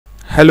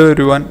Hello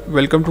everyone,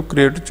 welcome to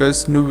Creative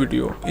Choice new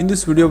video. In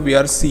this video we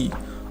are see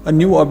a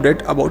new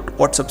update about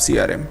WhatsApp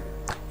CRM.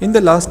 In the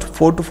last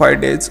 4 to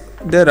 5 days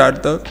there are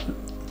the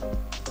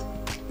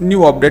new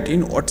update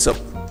in WhatsApp.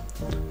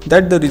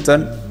 That the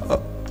reason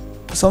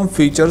some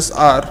features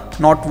are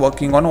not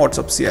working on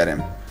WhatsApp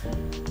CRM.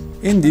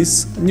 In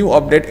this new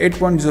update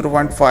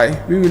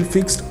 8.0.5 we will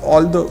fix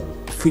all the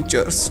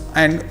features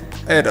and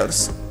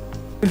errors.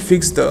 We will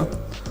fix the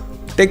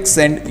text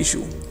send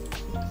issue.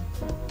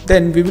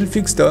 Then we will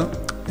fix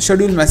the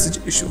schedule message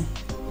issue.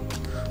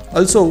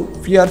 Also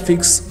we are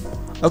fix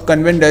a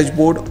Kanban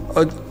dashboard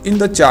in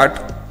the chart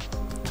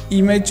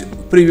image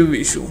preview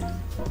issue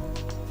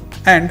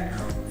and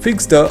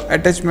fix the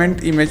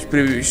attachment image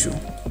preview issue.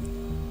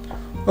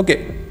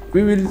 Okay,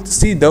 we will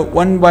see the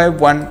one by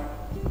one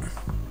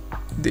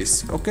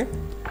this. Okay,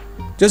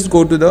 just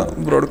go to the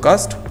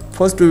broadcast.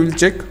 First we will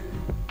check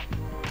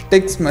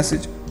text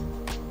message.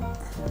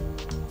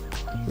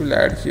 We will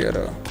add here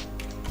a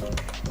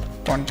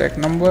contact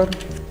number.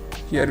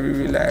 Here we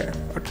will add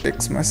a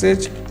text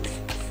message,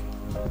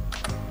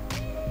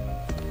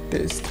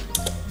 text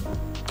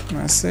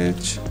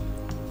message.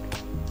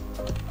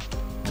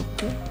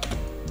 Okay,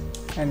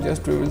 and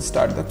just we will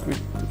start the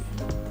quickly.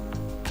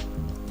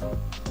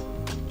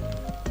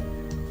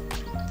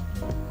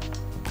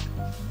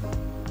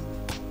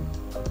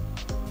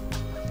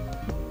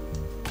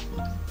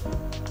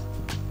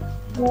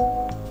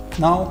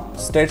 Now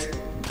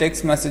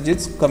text message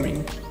is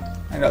coming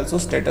and also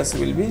status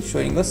will be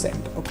showing a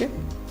sent. Okay,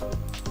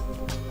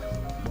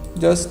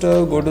 just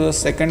go to the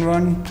second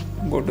one,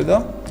 go to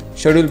the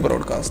schedule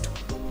broadcast.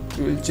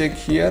 You will check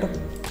here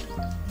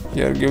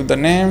give the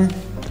name,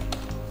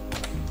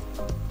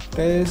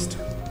 test.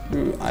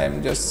 I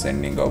am just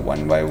sending a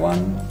one by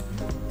one,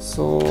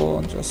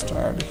 so just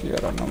add here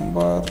a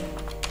number.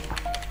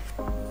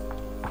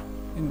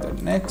 In the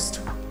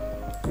next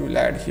we will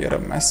add here a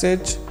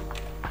message.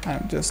 I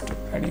am just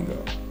adding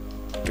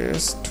a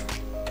test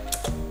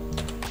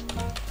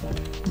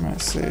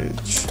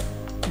message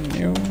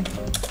new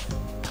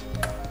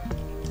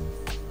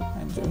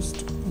and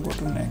just go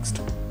to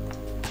next.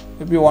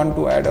 If you want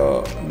to add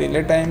a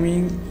delay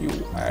timing, you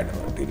add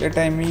a delay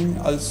timing.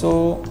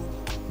 Also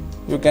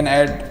you can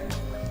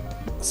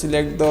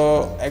select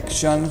the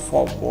action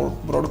for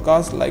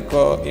broadcast like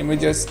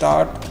images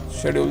start,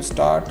 schedule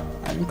start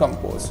and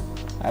compose.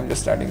 I am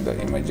just adding the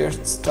images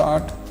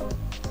start.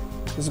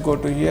 Just go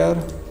to here,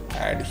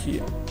 add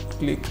here,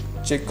 click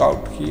check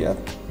out here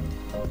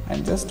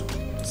and just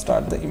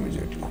start the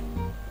immediately.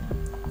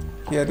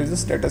 Here is the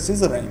status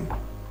is running.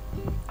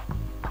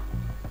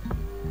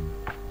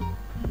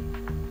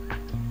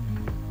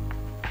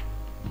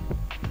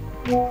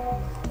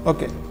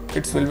 Okay,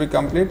 it will be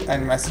complete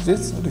and message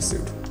is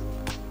received.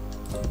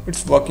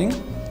 It's working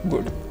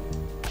good.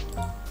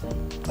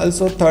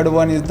 Also third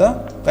one is the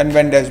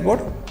Kanban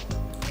dashboard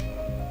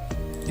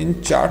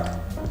in chart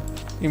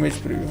image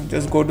preview.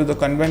 Just go to the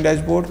Kanban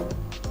dashboard.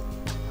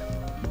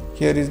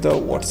 Here is the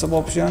WhatsApp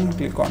option,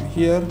 click on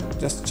here,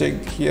 just check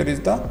here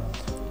is the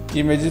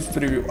images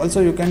preview.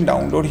 Also you can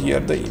download here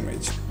the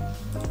image.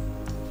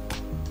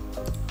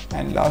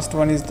 And last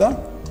one is the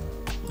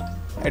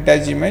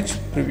attach image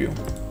preview.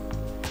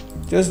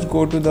 Just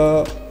go to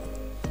the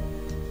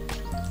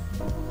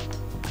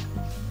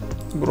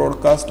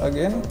broadcast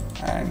again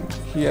and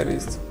here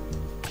is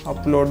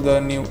upload the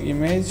new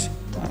image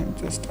and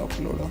just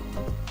upload a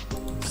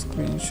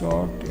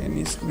screenshot,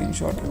 any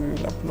screenshot we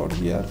will upload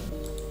here.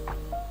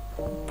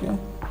 Okay,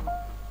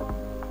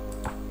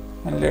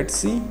 and let's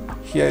see,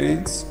 here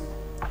is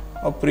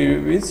a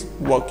preview is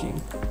working.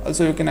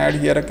 Also you can add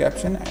here a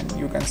caption and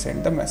you can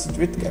send the message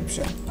with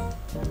caption.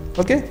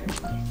 Okay,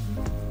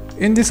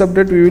 in this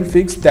update we will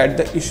fix that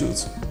the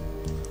issues.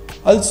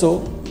 Also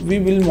we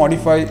will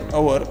modify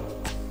our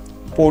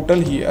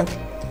portal here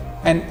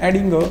and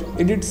adding a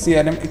edit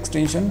CRM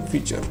extension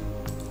feature.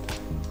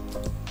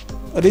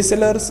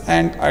 Resellers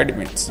and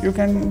admins, you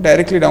can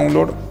directly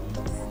download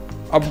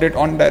update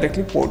on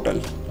directly portal.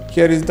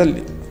 Here is the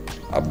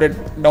update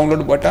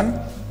download button.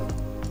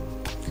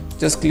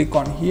 Just click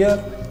on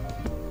here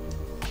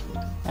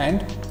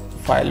and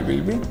file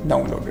will be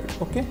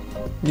downloaded. Okay,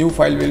 new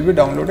file will be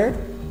downloaded.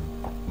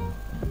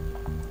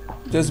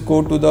 Just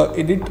go to the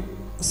edit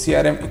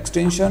CRM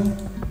extension,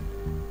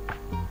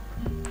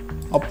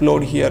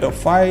 upload here a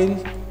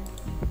file,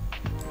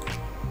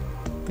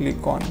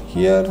 click on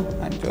here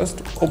and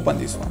just open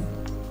this one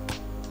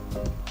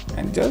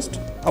and just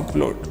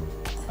upload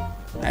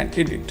and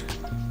edit.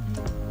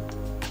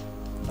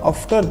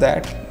 After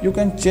that you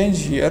can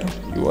change here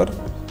your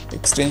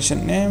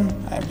extension name.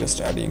 I am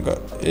just adding a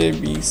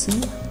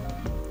ABC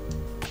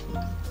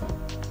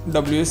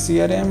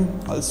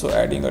WCRM, also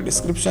adding a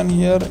description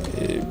here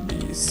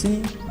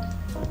ABC.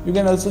 You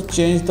can also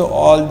change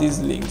all these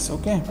links.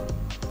 Okay,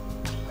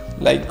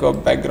 like a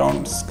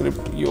background script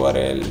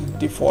URL,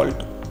 default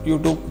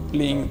YouTube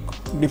link,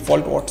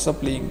 default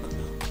WhatsApp link,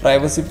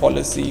 privacy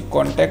policy,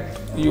 contact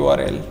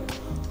URL.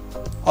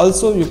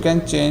 Also you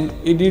can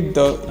edit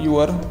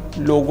your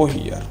logo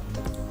here.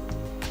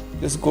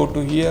 Just go to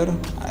here.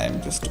 I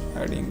am just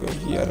adding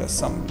here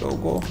some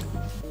logo.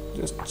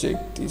 Just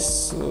check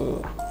this.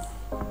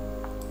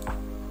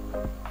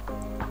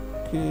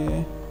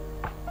 Okay.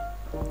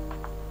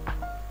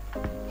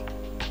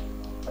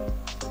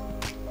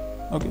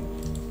 Okay,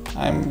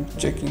 I am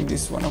checking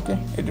this one. Okay,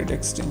 edit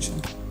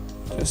extension.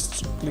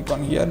 Just click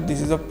on here.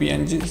 This is a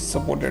PNG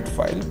supported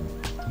file,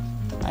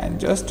 and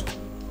just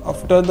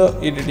after the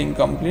editing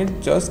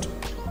complete, just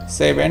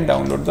save and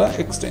download the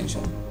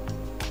extension.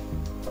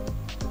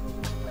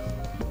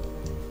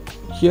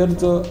 Here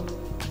the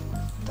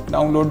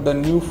download the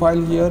new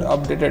file here,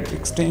 updated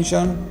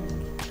extension.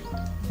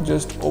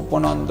 Just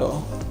open on the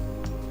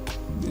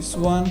this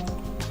one.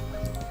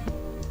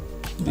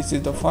 This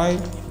is the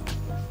file.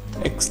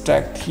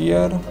 Extract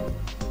here.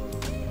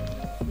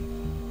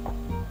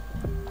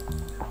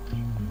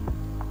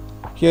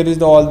 Here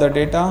is all the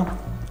data,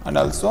 and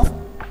also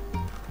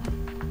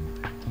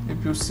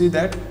if you see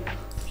that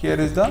here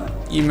is the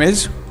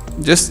image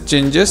just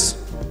changes.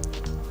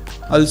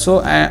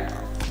 Also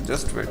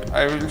just wait,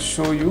 I will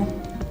show you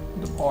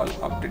the all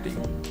updating,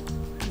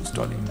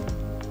 installing.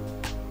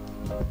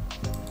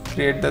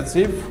 Create the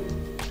zip.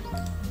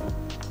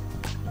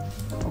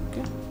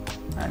 Okay,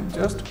 and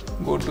just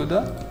go to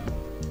the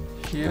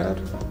here.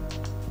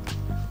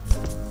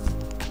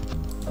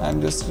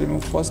 And just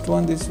remove first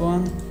one, this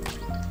one,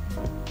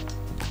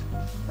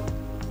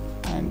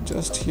 and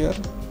just here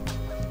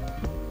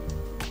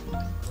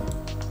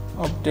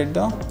update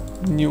the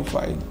new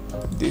file,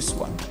 this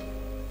one.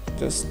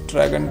 Just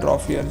drag and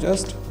drop here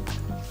just,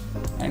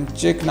 and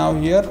check now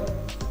here,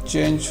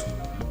 change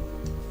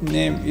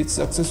name is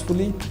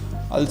successfully,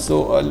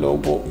 also a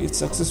logo is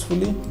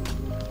successfully,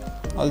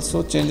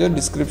 also change the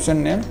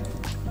description name,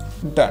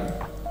 done.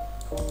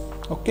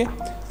 Okay,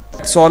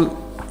 that's all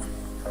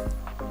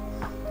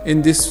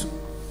in this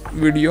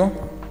video.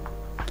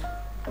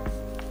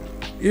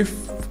 If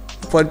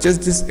purchase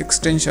this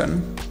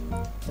extension,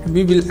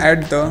 we will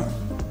add the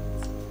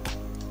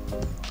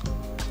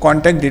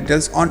contact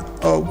details on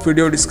a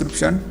video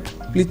description.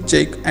 Please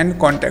check and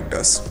contact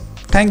us.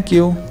 Thank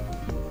you.